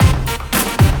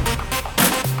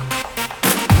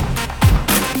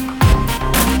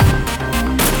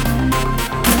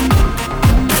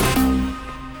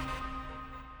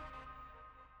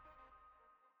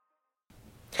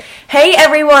Hey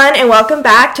everyone, and welcome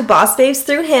back to Boss Babes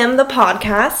Through Him, the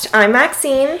podcast. I'm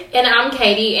Maxine. And I'm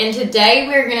Katie, and today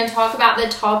we're going to talk about the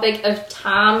topic of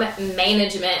time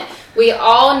management. We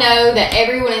all know that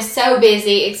everyone is so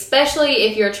busy, especially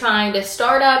if you're trying to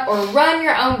start up or run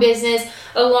your own business,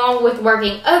 along with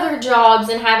working other jobs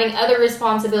and having other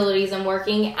responsibilities and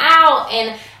working out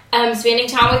and spending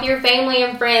time with your family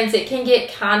and friends. It can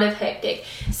get kind of hectic.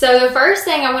 So the first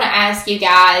thing I want to ask you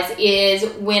guys is,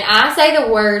 when I say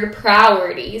the word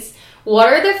priorities,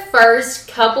 what are the first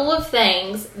couple of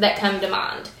things that come to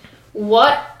mind?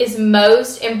 What is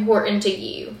most important to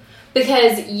you?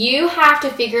 Because you have to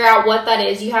figure out what that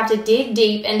is. You have to dig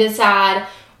deep and decide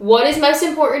what is most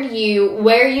important to you,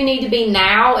 where you need to be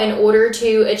now in order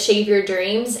to achieve your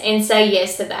dreams, and say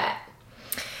yes to that.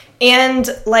 And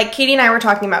like Katie and I were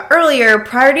talking about earlier,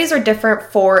 priorities are different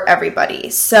for everybody.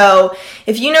 So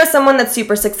if you know someone that's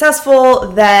super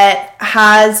successful, that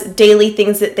has daily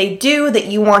things that they do that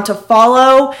you want to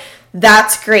follow,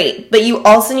 that's great. But you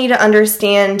also need to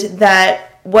understand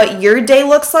that what your day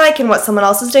looks like and what someone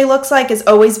else's day looks like is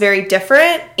always very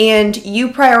different, and you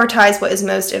prioritize what is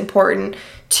most important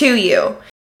to you.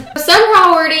 Some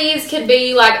priorities could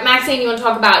be, like, Maxine, you want to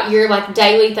talk about your,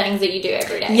 daily things that you do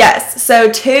every day? Yes.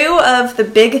 So two of the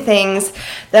big things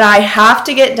that I have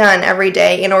to get done every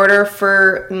day in order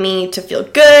for me to feel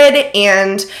good,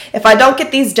 and if I don't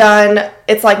get these done,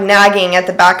 it's like nagging at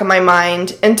the back of my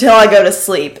mind until I go to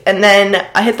sleep. And then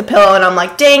I hit the pillow and I'm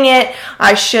like, dang it,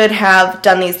 I should have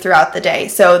done these throughout the day.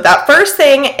 So that first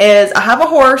thing is, I have a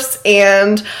horse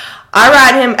and I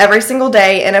ride him every single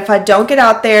day, and if I don't get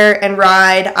out there and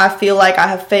ride, I feel like I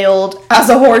have failed as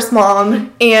a horse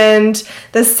mom. And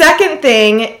the second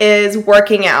thing is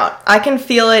working out. I can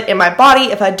feel it in my body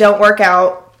if I don't work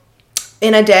out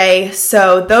in a day.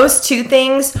 So those two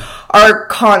things are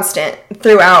constant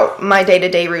throughout my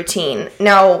day-to-day routine.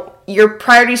 Now, your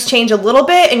priorities change a little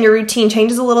bit and your routine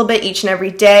changes a little bit each and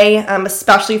every day,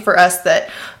 especially for us that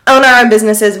own our own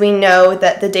businesses. We know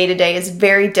that the day-to-day is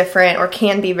very different or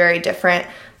can be very different.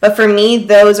 But for me,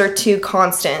 those are two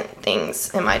constant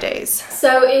things in my days.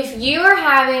 So if you are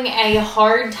having a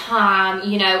hard time,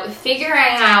 figuring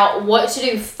out what to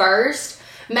do first,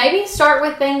 maybe start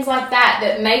with things like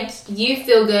that make you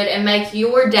feel good and make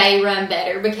your day run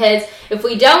better. Because if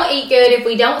we don't eat good, if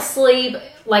we don't sleep,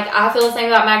 I feel the same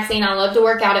about Maxine, I love to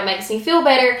work out, it makes me feel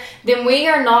better, then we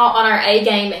are not on our A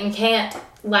game and can't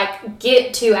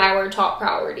get to our top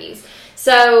priorities.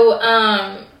 So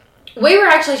we were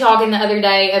actually talking the other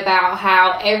day about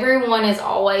how everyone is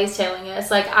always telling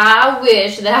us, I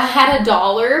wish that I had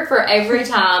 $1 for every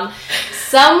time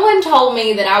someone told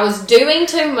me that I was doing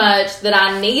too much, that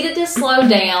I needed to slow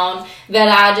down, that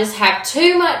I just have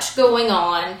too much going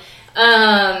on.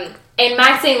 And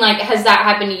Maxine, has that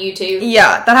happened to you too?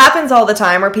 Yeah, that happens all the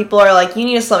time, where people are like, you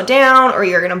need to slow down or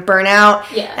you're going to burn out.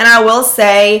 Yeah. And I will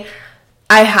say,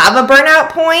 I have a burnout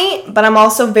point, but I'm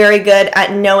also very good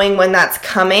at knowing when that's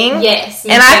coming. Yes.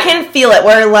 And I can feel it,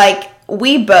 where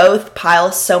we both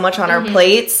pile so much on our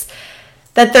plates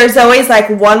that there's always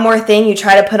one more thing you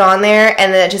try to put on there,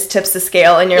 and then it just tips the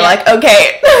scale, and you're like,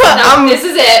 okay, this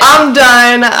is it. I'm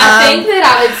done. I think that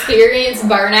I've experienced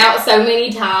burnout so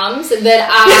many times that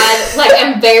I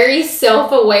am very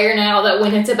self-aware now that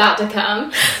when it's about to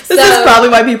come. This is probably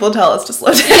why people tell us to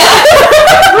slow down.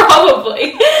 Yeah,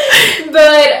 probably.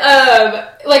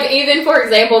 But even for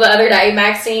example, the other day,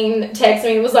 Maxine texted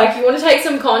me and was like, you want to take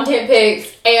some content pics?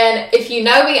 And if you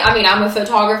know me, I'm a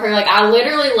photographer. I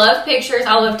literally love pictures.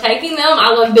 I love taking them.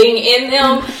 I love being in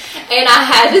them. And I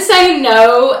had to say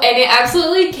no, and it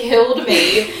absolutely killed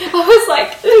me. I was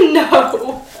like,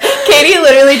 no. Katie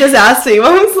literally just asked me,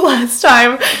 when was the last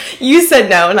time you said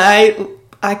no? And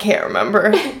I can't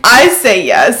remember. I say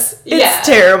yes. It's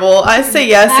terrible. I say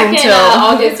yes Back until in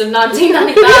August of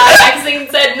 1995, Maxine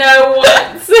said no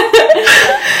once.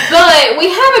 But we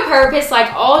have a purpose.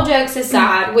 All jokes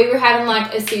aside, we were having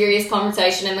a serious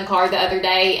conversation in the car the other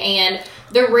day, and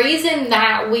the reason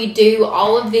that we do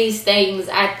all of these things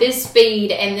at this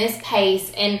speed and this pace,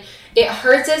 and it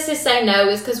hurts us to say no,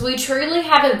 is because we truly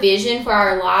have a vision for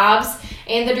our lives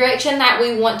and the direction that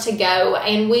we want to go.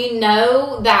 And we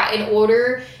know that in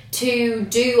order to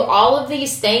do all of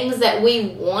these things that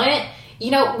we want, we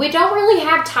don't really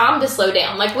have time to slow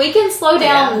down. We can slow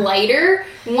down later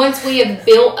once we have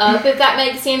built up, if that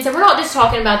makes sense. And we're not just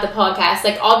talking about the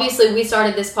podcast. Obviously, we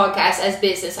started this podcast as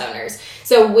business owners.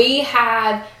 So we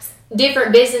have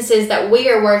different businesses that we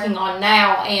are working on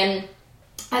now. And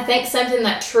I think something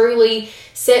that truly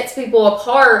sets people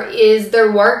apart is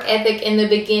their work ethic in the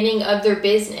beginning of their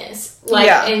business.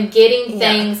 And getting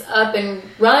things up and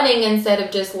running instead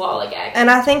of just lollygagging.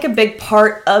 And I think a big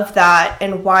part of that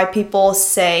and why people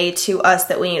say to us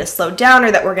that we need to slow down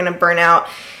or that we're going to burn out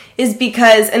is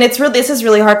because, and this is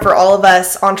really hard for all of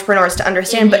us entrepreneurs to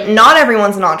understand, but not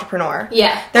everyone's an entrepreneur.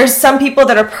 Yeah. There's some people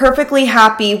that are perfectly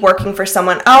happy working for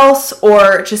someone else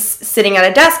or just sitting at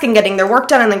a desk and getting their work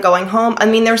done and then going home. I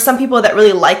mean, there's some people that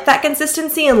really like that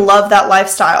consistency and love that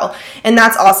lifestyle, and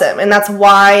that's awesome. And that's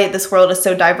why this world is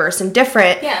so diverse and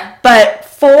different. Yeah. But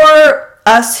for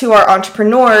us who are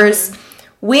entrepreneurs,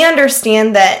 we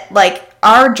understand that, like,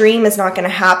 our dream is not going to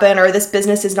happen or this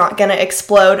business is not going to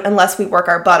explode unless we work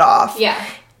our butt off. Yeah.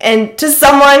 And to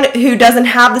someone who doesn't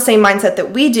have the same mindset that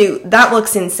we do, that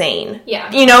looks insane. Yeah.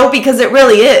 Because it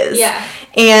really is. Yeah.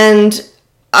 And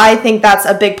I think that's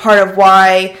a big part of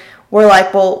why we're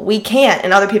like, well, we can't.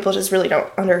 And other people just really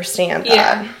don't understand that.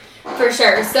 Yeah. For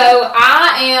sure. So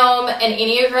I am an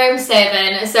Enneagram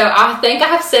 7. So I think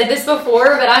I've said this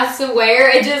before, but I swear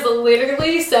it just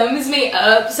literally sums me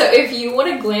up. So if you want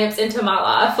a glimpse into my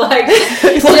life, like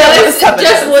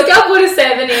just look up what a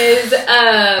 7 is.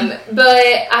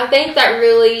 But I think that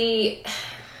really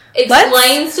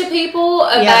explains to people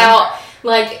about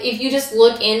like if you just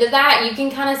look into that, you can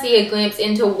kind of see a glimpse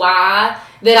into why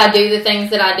that I do the things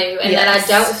that I do and that I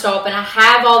don't stop and I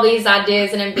have all these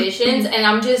ideas and ambitions and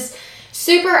I'm just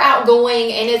super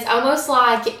outgoing and it's almost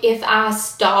like if I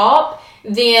stop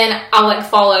then I'll like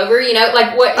fall over,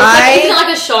 like what isn't it like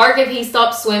a shark if he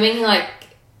stops swimming he like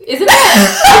isn't there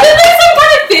some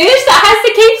kind of fish that has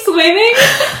to keep swimming?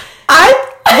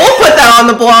 We'll put that on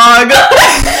the blog.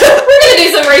 We're gonna do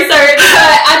some research,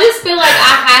 but I just feel like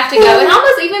I have to go and I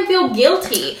almost even feel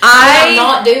guilty I'm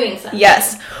not doing something.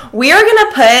 Yes. We are going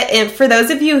to put, and for those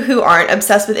of you who aren't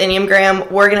obsessed with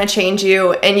Enneagram, we're going to change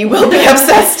you, and you will be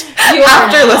obsessed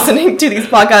after listening to these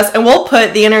podcasts. And we'll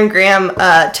put the Enneagram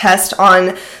test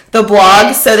on the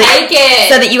blog so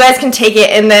that you guys can take it,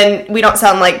 and then we don't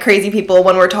sound like crazy people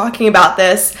when we're talking about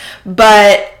this.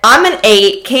 But I'm an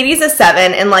 8, Katie's a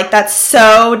 7, and like that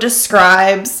so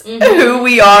describes who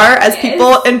we are as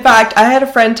people. In fact, I had a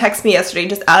friend text me yesterday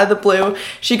just out of the blue.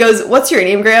 She goes, "What's your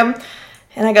Enneagram?"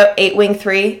 And I go, 8 wing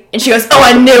 3. And she goes, "Oh,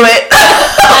 I knew it."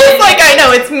 I was like, I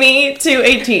know, it's me to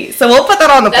a T. So we'll put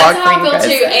that on the blog for you guys. That's how I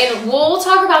feel too. And we'll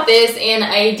talk about this in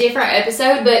a different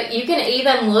episode, but you can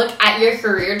even look at your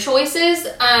career choices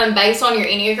based on your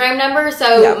Enneagram number.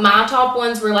 So my top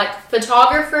ones were like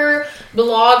photographer,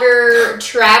 blogger,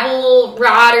 travel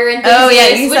writer,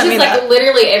 enthusiast, which is like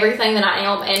literally everything that I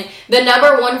am. And the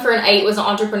number 1 for an 8 was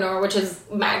entrepreneur, which is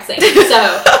Maxine.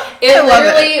 So it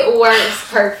literally works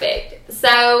perfect.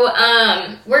 So,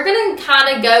 we're going to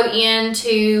kind of go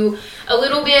into a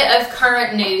little bit of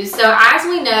current news. So, as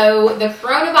we know, the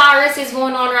coronavirus is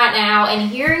going on right now,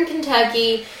 and here in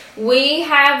Kentucky, we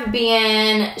have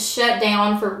been shut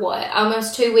down for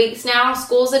almost 2 weeks now.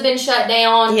 Schools have been shut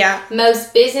down. Yeah.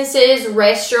 Most businesses,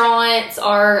 restaurants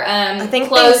are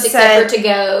closed except for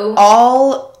to-go.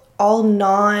 All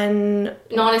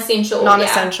non-essential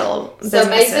businesses. So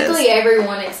basically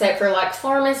everyone except for like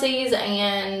pharmacies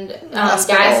and gas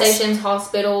stations,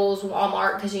 hospitals,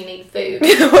 Walmart because you need food.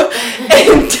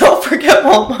 And don't forget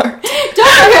Walmart.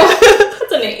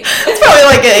 That's a need. It's probably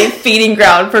like a feeding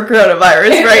ground for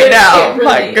coronavirus right now. Really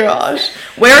My gosh.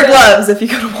 Wear gloves if you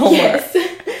go to Walmart. Yes.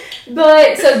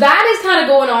 But so that is kind of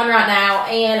going on right now,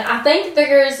 and I think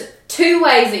there's 2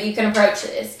 ways that you can approach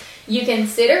this. You can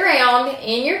sit around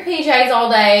in your PJs all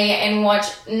day and watch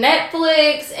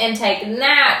Netflix and take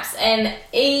naps and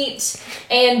eat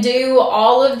and do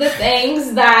all of the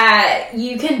things that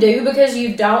you can do because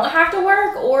you don't have to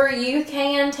work, or you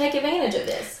can take advantage of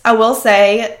this. I will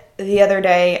say, the other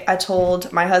day I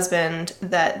told my husband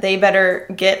that they better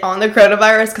get on the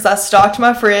coronavirus because I stocked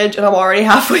my fridge and I'm already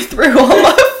halfway through all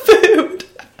my food.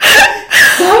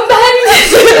 Somebody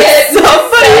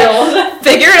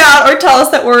figure it out or tell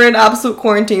us that we're in absolute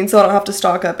quarantine so I don't have to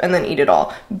stock up and then eat it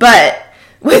all. But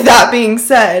with that being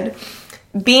said,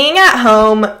 being at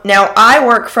home, now I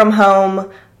work from home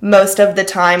most of the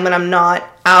time when I'm not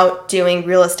out doing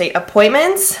real estate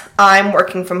appointments. I'm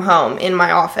working from home in my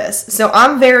office. So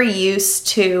I'm very used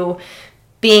to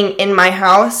being in my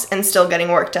house and still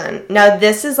getting work done. Now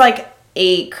this is like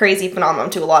a crazy phenomenon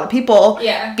to a lot of people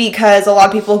because a lot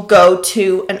of people go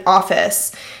to an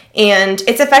office, and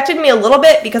it's affected me a little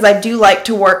bit because I do like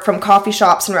to work from coffee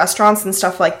shops and restaurants and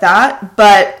stuff like that,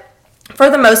 but for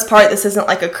the most part this isn't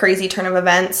like a crazy turn of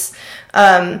events.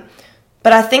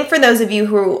 But I think for those of you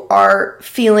who are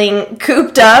feeling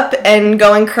cooped up and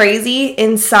going crazy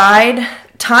inside,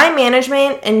 time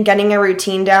management and getting a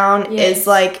routine down Yes. is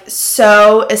like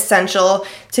so essential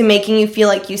to making you feel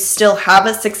like you still have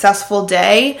a successful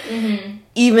day,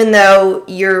 even though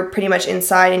you're pretty much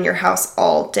inside in your house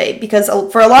all day. Because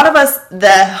for a lot of us,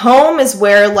 the home is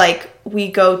where like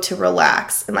we go to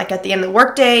relax. And like at the end of the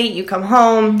workday, you come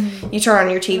home, you turn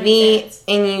on your TV,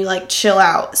 and you like chill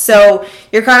out. So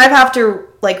you kind of have to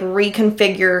like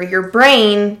reconfigure your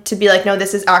brain to be like, no,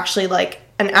 this is actually like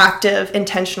an active,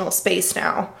 intentional space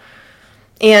now.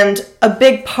 And a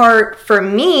big part for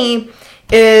me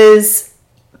is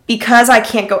because I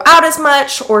can't go out as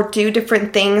much or do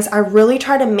different things, I really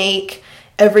try to make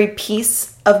every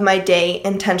piece of my day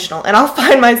intentional. And I'll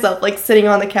find myself like sitting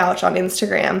on the couch on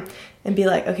Instagram and be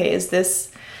like, okay, is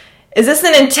this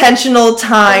an intentional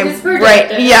time? Is this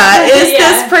productive? Right. Yeah. Is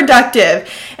this productive?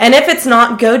 And if it's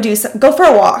not, go for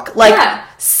a walk. Like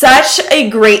such a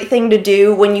great thing to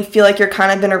do when you feel like you're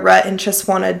kind of in a rut and just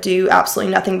want to do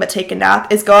absolutely nothing but take a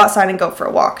nap is go outside and go for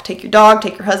a walk. Take your dog,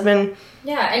 take your husband.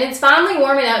 Yeah, and it's finally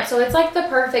warming up, so it's like the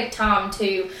perfect time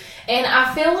too. And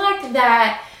I feel like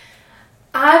that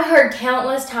I've heard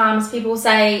countless times people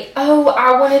say, oh,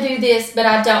 I want to do this, but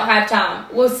I don't have time.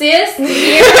 Well, sis,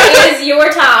 here is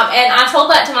your time. And I told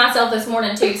that to myself this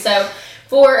morning too. So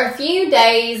for a few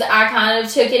days, I kind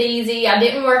of took it easy. I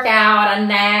didn't work out. I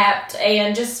napped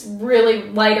and just really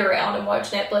laid around and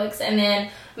watched Netflix. And then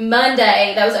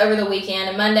Monday, that was over the weekend,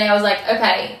 and Monday I was like,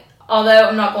 okay, although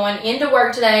I'm not going into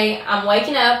work today, I'm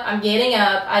waking up, I'm getting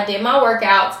up, I did my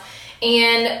workouts.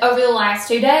 And over the last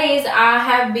 2 days, I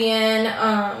have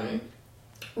been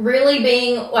really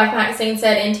being, like Maxine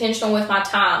said, intentional with my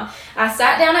time. I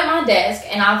sat down at my desk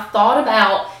and I thought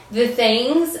about the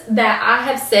things that I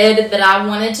have said that I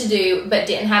wanted to do but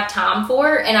didn't have time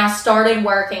for, and I started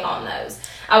working on those.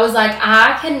 I was like,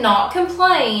 I cannot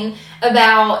complain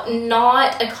about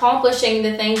not accomplishing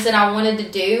the things that I wanted to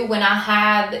do when I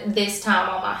have this time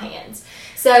on my hands.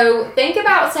 So think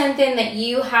about something that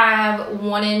you have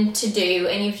wanted to do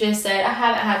and you've just said, I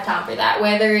haven't had time for that.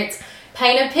 Whether it's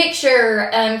paint a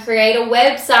picture, create a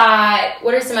website.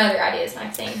 What are some other ideas,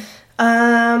 Maxine?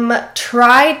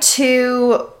 Try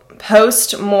to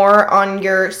post more on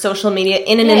your social media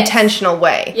in an intentional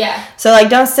way. Yeah. So like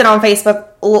don't sit on Facebook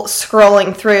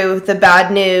scrolling through the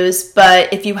bad news,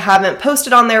 but if you haven't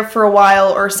posted on there for a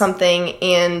while or something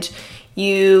and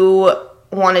you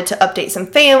wanted to update some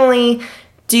family,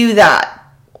 do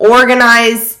that.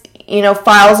 Organize,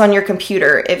 files on your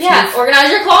computer.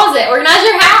 Organize your closet, organize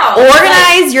your house.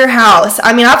 Organize your house.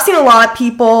 I mean, I've seen a lot of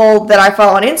people that I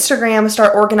follow on Instagram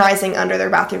start organizing under their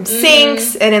bathroom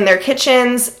sinks and in their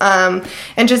kitchens, and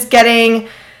just getting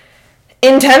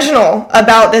intentional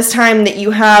about this time that you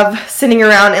have sitting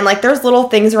around. And like there's little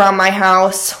things around my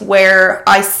house where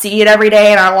I see it every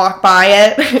day and I walk by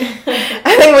it.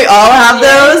 I think we all have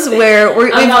those where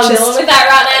I'm not dealing with that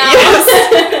right now.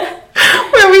 Yes.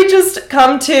 Where we just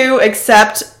come to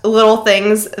accept little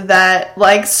things that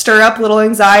like stir up little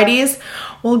anxieties.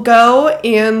 We'll go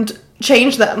and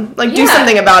change them. Like do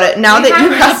something about it now that you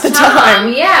have the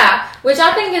time. Yeah. Which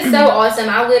I think is so awesome.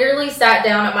 I literally sat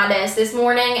down at my desk this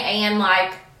morning and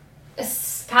like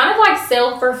kind of like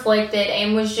self-reflected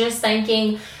and was just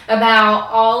thinking about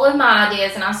all of my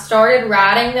ideas, and I started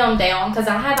writing them down because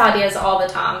I have ideas all the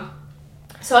time.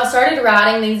 So I started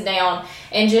writing these down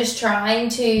and just trying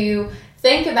to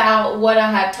think about what I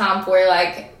have time for.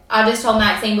 Like I just told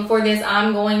Maxine before this,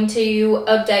 I'm going to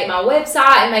update my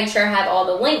website and make sure I have all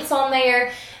the links on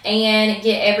there and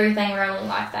get everything rolling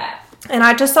like that. And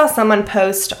I just saw someone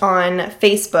post on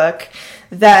Facebook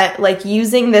that like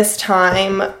using this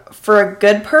time for a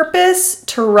good purpose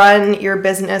to run your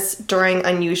business during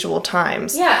unusual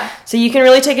times. Yeah. So you can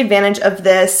really take advantage of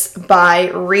this by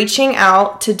reaching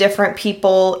out to different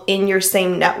people in your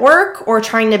same network or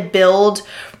trying to build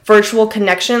virtual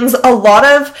connections. A lot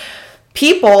of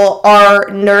people are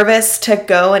nervous to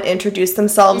go and introduce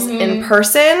themselves in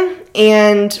person,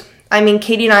 and I mean,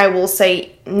 Katie and I will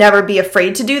say never be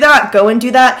afraid to do that. Go and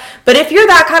do that. But if you're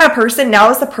that kind of person, now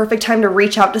is the perfect time to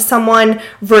reach out to someone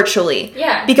virtually.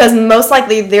 Yeah. Because most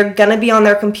likely they're going to be on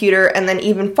their computer, and then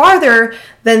even farther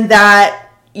than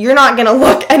that, you're not going to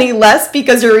look any less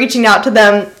because you're reaching out to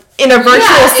them in a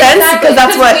virtual sense, because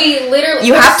that's what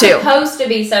you have to. It's supposed to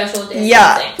be social distancing.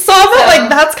 Yeah. So I felt like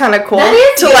that's kind of cool. That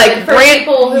is to good like for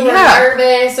people who are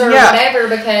nervous or whatever,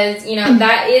 because,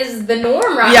 that is the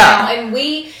norm right now. And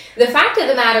the fact of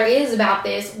the matter is about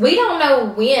this, we don't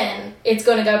know when it's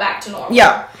going to go back to normal.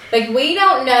 Yeah. Like, we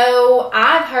don't know.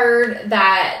 I've heard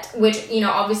that, which,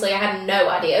 obviously I have no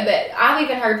idea, but I've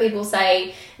even heard people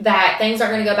say that things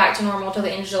aren't going to go back to normal till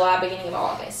the end of July, beginning of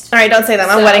August. All right, don't say that.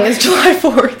 My wedding is July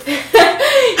 4th.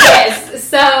 Yes.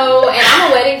 So, and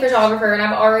I'm a wedding photographer, and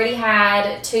I've already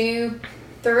had 3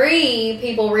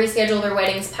 people reschedule their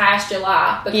weddings past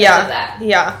July because of that.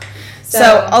 Yeah.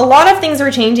 So a lot of things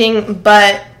are changing,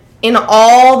 but in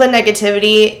all the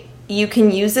negativity, you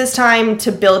can use this time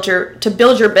to build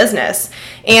your business.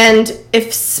 And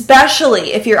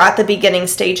especially if you're at the beginning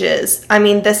stages, I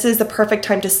mean, this is the perfect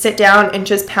time to sit down and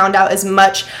just pound out as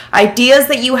much ideas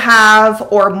that you have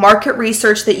or market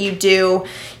research that you do.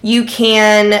 You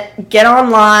can get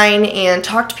online and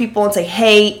talk to people and say,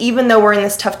 hey, even though we're in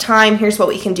this tough time, here's what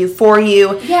we can do for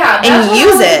you. Yeah, that's what I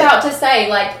was about to say.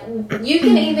 Like, you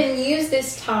can even use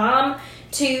this time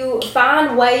to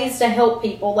find ways to help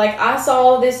people. Like, I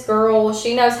saw this girl,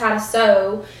 she knows how to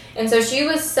sew, and so she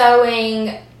was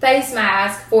sewing face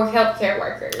masks for healthcare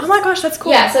workers. Oh my gosh, that's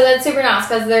cool. Yeah, so that's super nice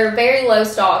because they're very low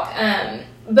stock.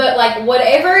 But, like,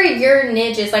 whatever your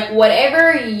niche is, like,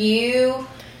 whatever you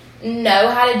know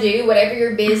how to do, whatever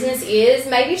your business is,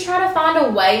 maybe try to find a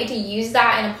way to use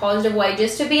that in a positive way,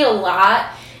 just to be a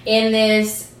light in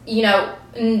this,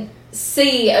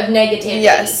 sea of negativity.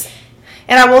 Yes.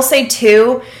 And I will say,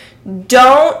 too,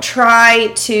 don't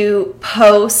try to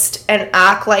post and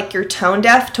act like you're tone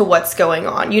deaf to what's going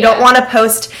on. You don't want to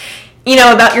post,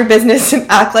 about your business and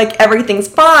act like everything's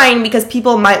fine, because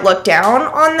people might look down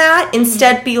on that.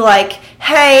 Instead, be like,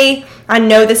 hey, I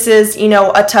know this is,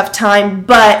 a tough time,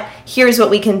 but here's what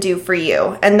we can do for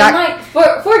you. And that, like,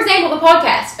 for example, the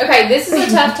podcast. Okay, this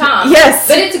is a tough time. Yes.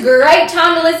 But it's a great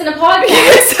time to listen to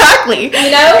podcasts. Exactly.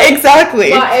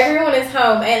 Exactly. While everyone is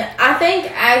home. And I think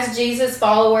as Jesus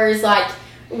followers, like,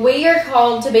 we are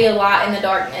called to be a light in the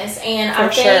darkness. And I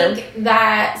think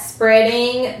that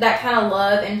spreading that kind of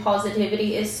love and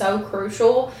positivity is so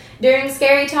crucial during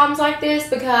scary times like this,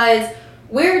 because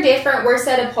we're different. We're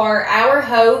set apart. Our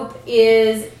hope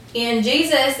is in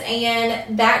Jesus,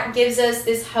 and that gives us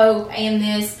this hope and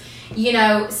this,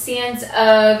 sense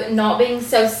of not being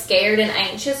so scared and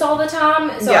anxious all the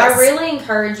time. So I really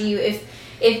encourage you, if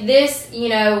this,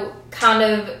 kind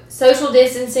of social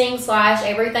distancing /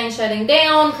 everything shutting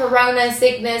down, corona,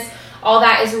 sickness, all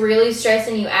that is really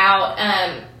stressing you out,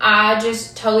 I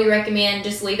just totally recommend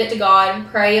just leave it to God and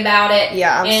pray about it.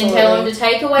 Yeah, absolutely. And tell Him to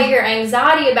take away your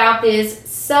anxiety about this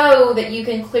so that you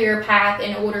can clear a path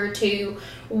in order to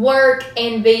work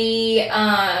and be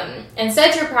and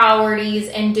set your priorities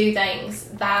and do things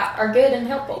that are good and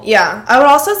helpful. Yeah. I would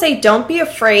also say, don't be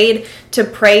afraid to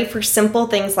pray for simple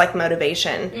things like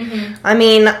motivation. Mm-hmm. I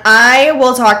mean, I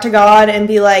will talk to God and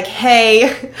be like, hey,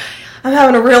 I'm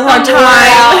having a real hard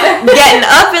time getting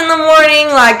up in the morning.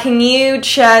 Like, can you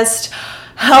just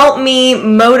help me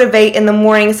motivate in the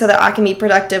morning so that I can be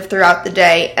productive throughout the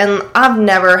day? And I've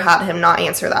never had him not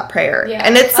answer that prayer. Yeah,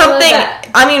 and it's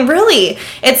something, really,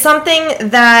 it's something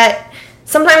that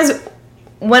sometimes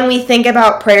when we think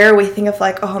about prayer, we think of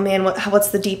like, oh man, what's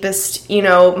the deepest,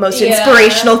 most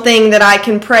inspirational thing that I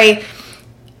can pray?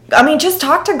 I mean, just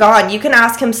talk to God. You can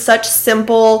ask Him such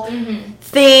simple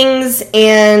things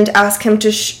and ask Him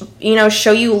to,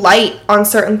 show you light on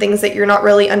certain things that you're not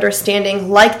really understanding,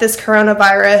 like this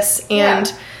coronavirus.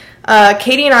 And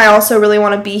Katie and I also really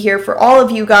want to be here for all of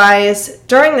you guys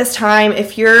during this time.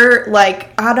 If you're like,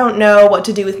 I don't know what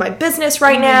to do with my business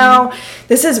right now,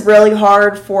 this is really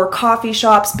hard for coffee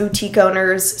shops, boutique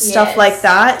owners, stuff like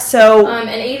that. So, and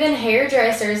even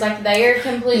hairdressers, like, they are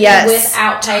completely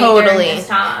without pay during this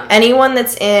time. Anyone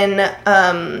that's in,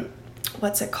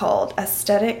 what's it called?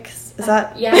 Aesthetics? Is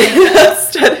that? Yeah.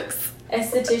 Aesthetics.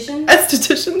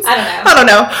 Estheticians? I don't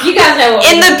know. You guys know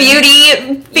what in the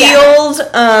beauty field,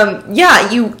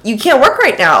 you can't work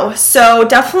right now. So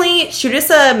definitely shoot us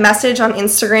a message on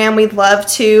Instagram. We'd love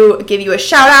to give you a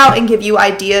shout out and give you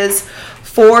ideas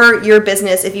for your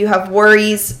business. If you have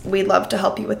worries, we'd love to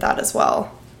help you with that as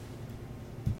well.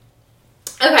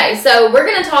 Okay, so we're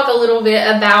going to talk a little bit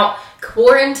about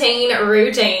quarantine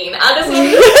routine. I just want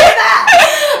to say that.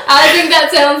 I think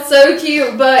that sounds so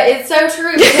cute, but it's so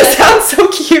true. It sounds so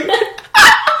cute.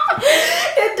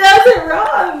 It doesn't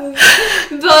rhyme.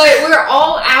 But we're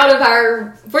all out of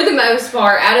our, for the most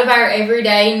part, out of our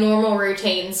everyday normal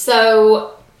routines.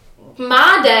 So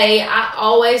my day, I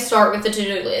always start with the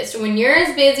to-do list. When you're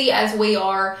as busy as we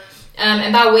are,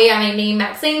 and by we, I mean me and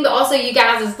Maxine, but also you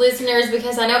guys as listeners,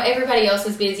 because I know everybody else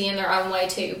is busy in their own way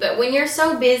too. But when you're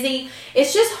so busy,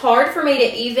 it's just hard for me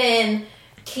to even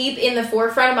keep in the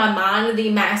forefront of my mind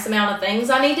the mass amount of things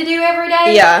I need to do every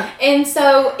day. Yeah. And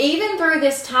so even through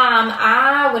this time,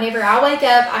 whenever I wake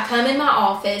up, I come in my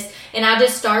office and I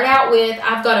just start out with,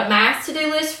 I've got a mass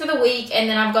to-do list for the week, and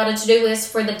then I've got a to-do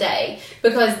list for the day,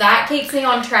 because that keeps me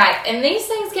on track. And these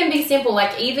things can be simple,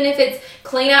 like even if it's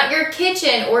clean out your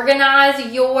kitchen, organize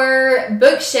your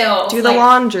bookshelf, do the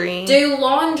laundry,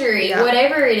 yeah.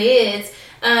 Whatever it is.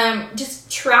 Just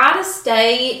try to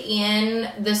stay in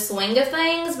the swing of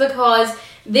things, because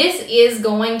this is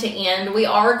going to end. We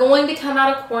are going to come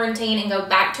out of quarantine and go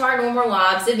back to our normal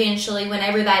lives eventually,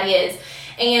 whenever that is.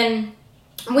 And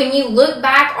when you look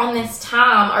back on this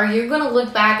time, are you going to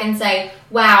look back and say,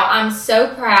 wow, I'm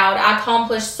so proud, I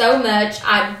accomplished so much,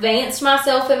 I advanced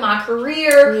myself in my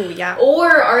career? Ooh, yeah.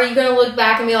 Or are you going to look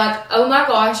back and be like, oh my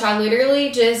gosh, I literally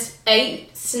just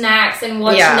ate snacks and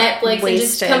watched Netflix and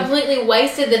just completely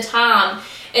wasted the time?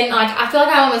 And, like, I feel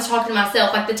like I almost talk to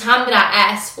myself, like, the time that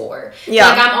I asked for. Yeah.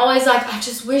 Like, I'm always like, I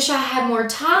just wish I had more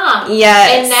time.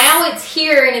 Yes. And now it's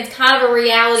here, and it's kind of a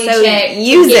reality check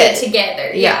use to get it it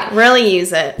together. Yeah, really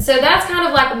use it. So that's kind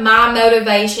of, like, my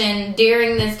motivation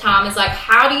during this time is, like,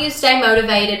 how do you stay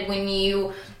motivated when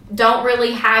you don't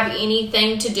really have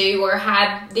anything to do or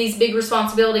have these big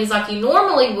responsibilities like you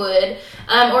normally would,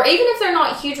 or even if they're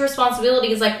not huge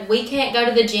responsibilities, like we can't go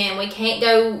to the gym, we can't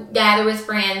go gather with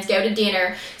friends, go to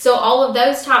dinner. So all of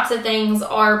those types of things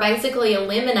are basically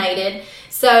eliminated.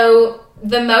 So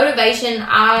the motivation,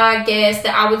 I guess,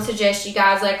 that I would suggest you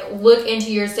guys like look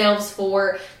into yourselves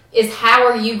for is, how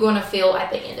are you going to feel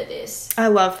at the end of this? I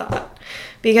love that,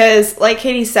 because like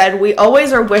Katie said, we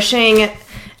always are wishing.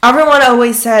 Everyone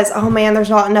always says, oh man, there's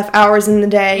not enough hours in the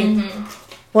day. Mm-hmm.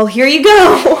 Well, here you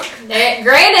go.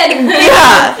 Granted.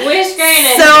 Yeah. Wish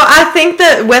granted. So I think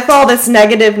that with all this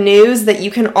negative news, that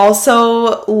you can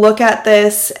also look at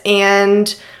this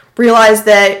and realize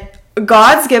that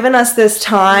God's given us this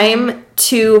time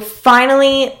to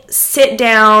finally sit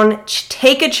down,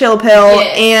 take a chill pill,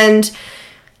 and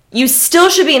you still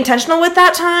should be intentional with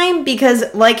that time, because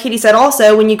like Katie said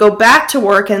also, when you go back to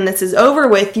work and this is over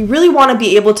with, you really want to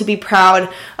be able to be proud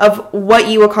of what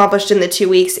you accomplished in the 2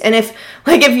 weeks. And if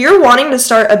you're wanting to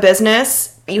start a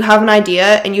business, you have an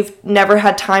idea and you've never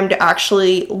had time to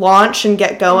actually launch and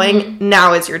get going,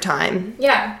 now is your time.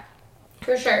 Yeah,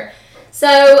 for sure.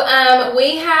 So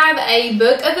we have a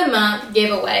Book of the Month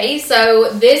giveaway.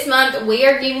 So this month we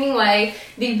are giving away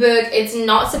the book It's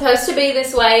Not Supposed to Be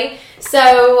This Way.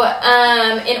 So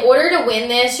in order to win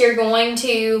this, you're going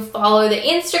to follow the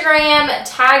Instagram,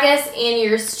 tag us in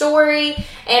your story,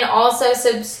 and also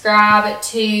subscribe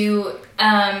to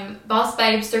Boss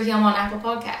Babes 3 Him on Apple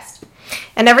Podcast.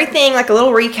 And everything, like a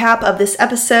little recap of this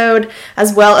episode,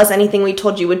 as well as anything we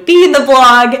told you would be in the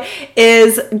blog,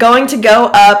 is going to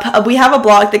go up. We have a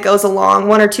blog that goes along,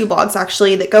 1 or 2 blogs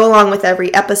actually, that go along with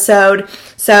every episode.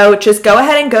 So just go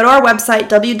ahead and go to our website,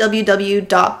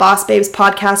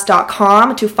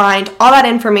 www.bossbabespodcast.com, to find all that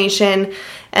information.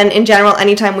 And in general,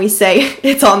 anytime we say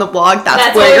it's on the blog,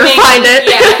 that's where you'll find it.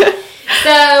 Yeah. So,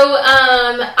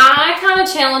 I kind of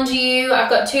challenge you. I've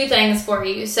got 2 things for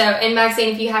you. So, and Maxine,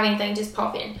 if you have anything, just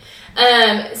pop in.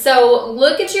 So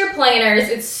look at your planners.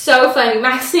 It's so funny.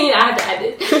 Maxine, I have to add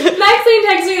this. Maxine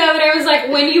texted me the other day. I was like,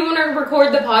 when do you want to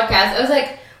record the podcast? I was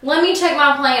like, let me check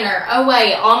my planner. Oh,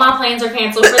 wait, all my plans are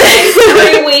canceled for the next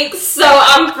 3 weeks, so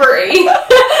I'm free.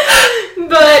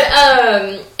 But,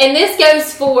 and this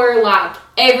goes for, like,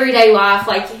 everyday life,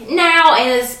 like now,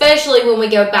 and especially when we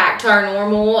go back to our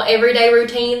normal everyday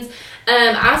routines.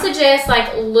 I suggest,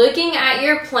 like, looking at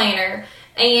your planner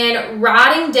and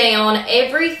writing down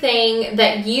everything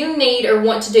that you need or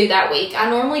want to do that week. I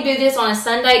normally do this on a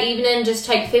Sunday evening, just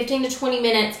take 15 to 20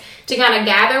 minutes to kind of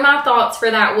gather my thoughts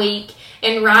for that week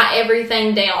and write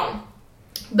everything down.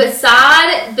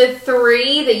 Beside the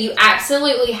 3 that you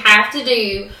absolutely have to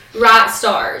do, write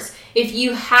stars. If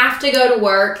you have to go to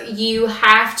work, you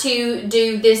have to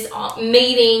do this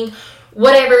meeting,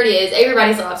 whatever it is.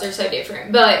 Everybody's lives are so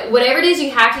different. But whatever it is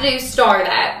you have to do, star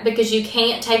that, because you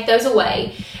can't take those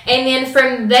away. And then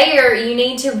from there, you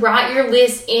need to write your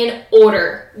list in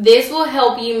order. This will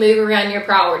help you move around your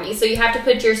priorities. So you have to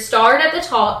put your start at the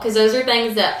top, because those are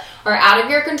things that are out of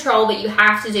your control that you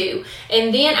have to do.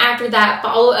 And then after that,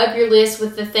 follow up your list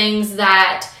with the things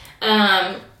that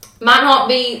might not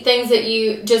be things that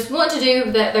you just want to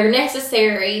do, that they're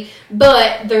necessary,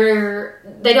 but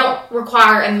they don't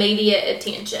require immediate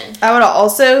attention. I would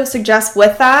also suggest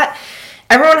with that,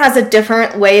 everyone has a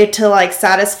different way to like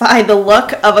satisfy the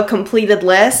look of a completed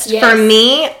list. Yes. For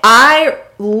me, I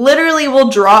literally will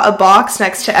draw a box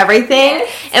next to everything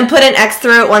and put an X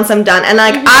through it once I'm done. And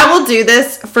like, I will do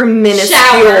this for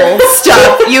minuscule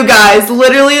stuff, you guys.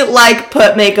 Literally, like,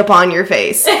 put makeup on your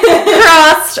face.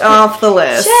 Crossed off the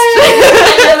list.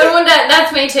 Another one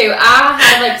that's me too. I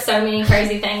have like so many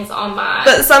crazy things on my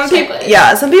But some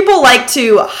people like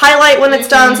to highlight when it's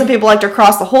done. Some people like to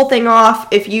cross the whole thing off.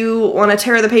 If you want to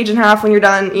tear the page in half when you're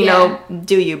done, you know,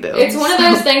 do you, boo. It's one of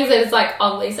those things that is like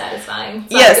oddly satisfying.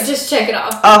 It's yes. Like, just check it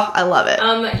off. Oh, I love it.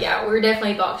 Yeah, we're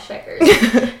definitely box checkers.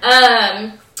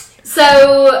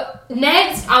 So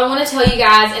next, I want to tell you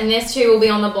guys, and this too will be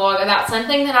on the blog, about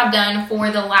something that I've done for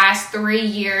the last 3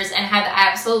 years and have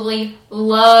absolutely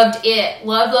loved it.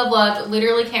 Loved.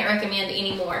 Literally can't recommend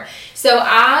anymore. So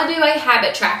I do a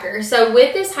habit tracker. So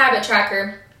with this habit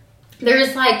tracker,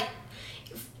 there's like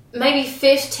maybe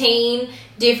 15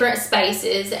 different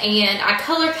spaces, and I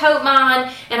color code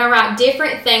mine, and I write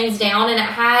different things down, and it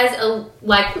has a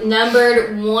like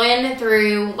numbered 1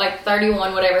 through like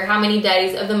 31, whatever, how many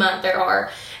days of the month there are,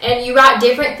 and you write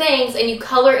different things and you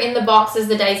color in the boxes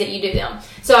the days that you do them.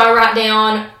 So I write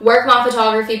down work my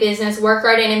photography business, work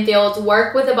right in fields,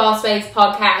 work with the Boss Babes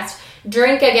podcast,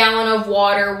 drink a gallon of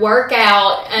water, work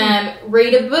out,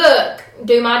 read a book,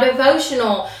 do my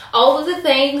devotional, all of the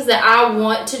things that I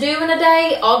want to do in a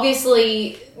day.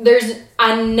 Obviously,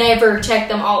 I never check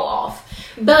them all off.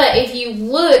 But if you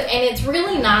look, and it's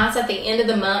really nice at the end of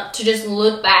the month to just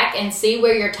look back and see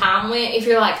where your time went. If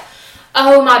you're like,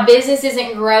 oh, my business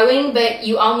isn't growing, but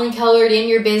you only colored in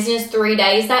your business 3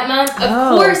 days that month, of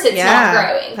course it's not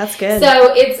growing. That's good.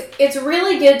 So it's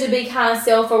really good to be kind of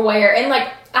self-aware. And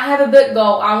like, I have a book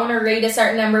goal. I want to read a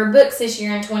certain number of books this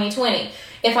year in 2020.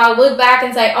 If I look back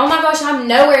and say, oh my gosh, I'm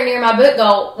nowhere near my book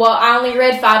goal, well, I only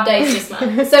read 5 days this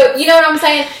month. So, you know what I'm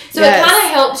saying? So It kind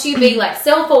of helps you be like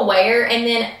self-aware. And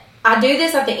then I do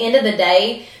this at the end of the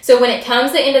day. So when it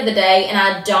comes the end of the day and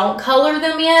I don't color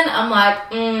them in, I'm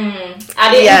like,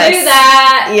 I didn't do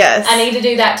that. Yes. I need to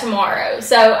do that tomorrow.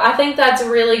 So I think that's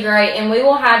really great. And we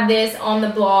will have this on the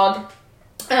blog.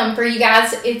 For you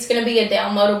guys, it's going to be a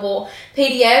downloadable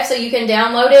PDF, so you can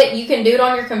download it. You can do it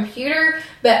on your computer,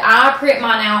 but I print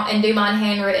mine out and do mine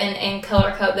handwritten and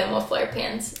color code them with Flair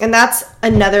pens. And that's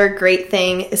another great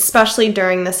thing, especially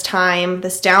during this time,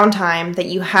 this downtime that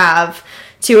you have,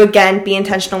 to again be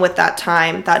intentional with that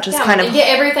time. That just kind of get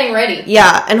everything ready.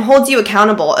 Yeah, and holds you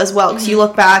accountable as well, because you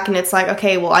look back and it's like,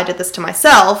 okay, well, I did this to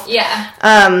myself. Yeah.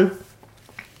 I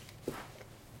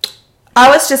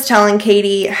was just telling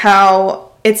Katie how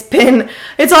it's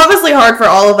obviously hard for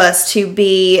all of us to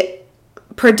be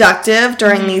productive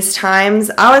during these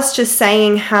times. I was just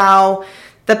saying how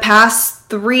the past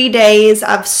 3 days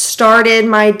I've started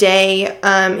my day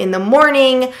in the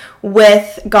morning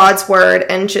with God's Word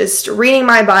and just reading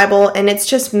my Bible, and it's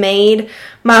just made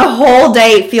my whole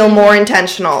day feel more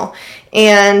intentional.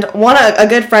 And a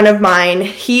good friend of mine,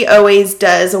 he always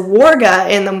does warga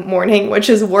in the morning, which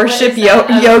is worship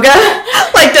yoga.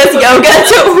 Like does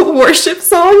yoga to worship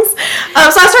songs. So I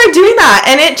started doing that,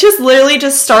 and it just literally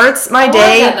just starts my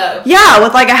day. Love that, though. Yeah,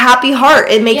 with like a happy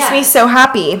heart. It makes me so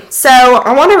happy. So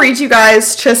I want to read you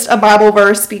guys just a Bible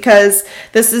verse, because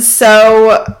this is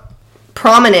so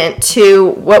prominent to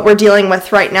what we're dealing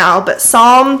with right now. But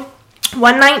Psalm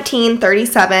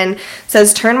 119:37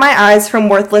 says, turn my eyes from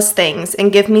worthless things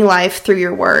and give me life through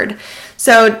your word.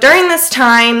 So during this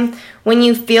time, when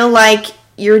you feel like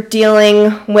you're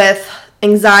dealing with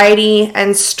anxiety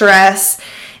and stress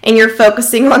and you're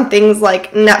focusing on things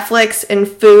like Netflix and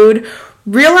food,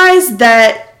 realize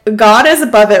that God is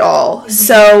above it all.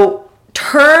 So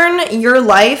turn your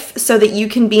life so that you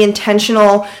can be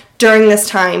intentional during this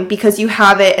time, because you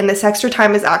have it, and this extra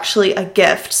time is actually a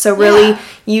gift. So really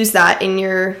use that in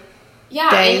your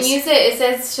days. And use it. It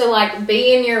says to like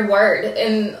be in your word,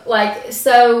 and like,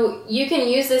 so you can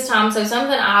use this time. So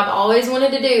something I've always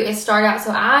wanted to do is start out. So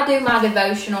I do my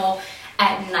devotional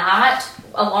at night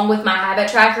along with my habit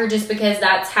tracker, just because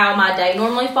that's how my day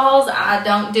normally falls. I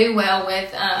don't do well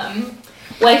with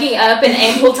waking up in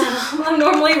ample time. I'm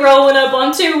normally rolling up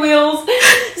on 2 wheels.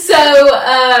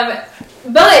 So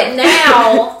but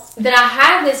now that I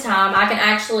have this time, I can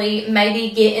actually maybe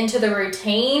get into the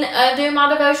routine of doing my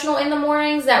devotional in the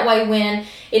mornings. That way, when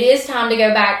it is time to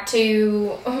go back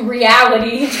to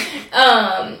reality,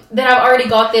 that I've already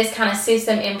got this kind of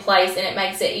system in place, and it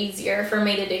makes it easier for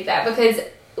me to do that. Because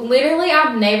literally,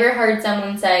 I've never heard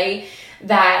someone say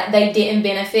that they didn't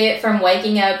benefit from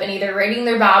waking up and either reading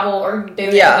their Bible or doing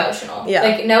a devotional. Yeah.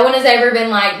 Like, no one has ever been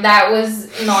like, that was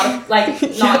not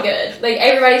good. Like,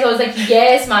 everybody's always like,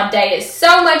 yes, my day is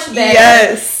so much better.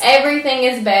 Yes. Everything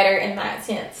is better in that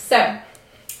sense. So,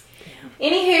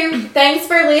 Anywho, thanks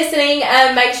for listening.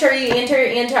 Make sure you enter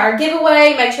into our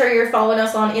giveaway. Make sure you're following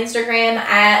us on Instagram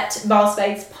at Boss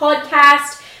Babes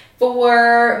Podcast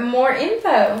for more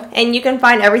info. And you can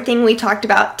find everything we talked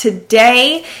about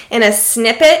today in a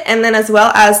snippet, and then as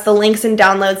well as the links and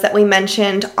downloads that we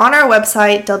mentioned on our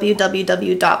website,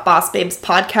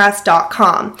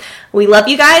 www.bossbabespodcast.com. We love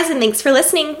you guys, and thanks for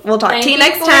listening. We'll talk to you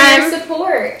next time. Thank you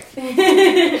for your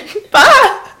support.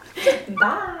 Bye.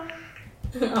 Bye.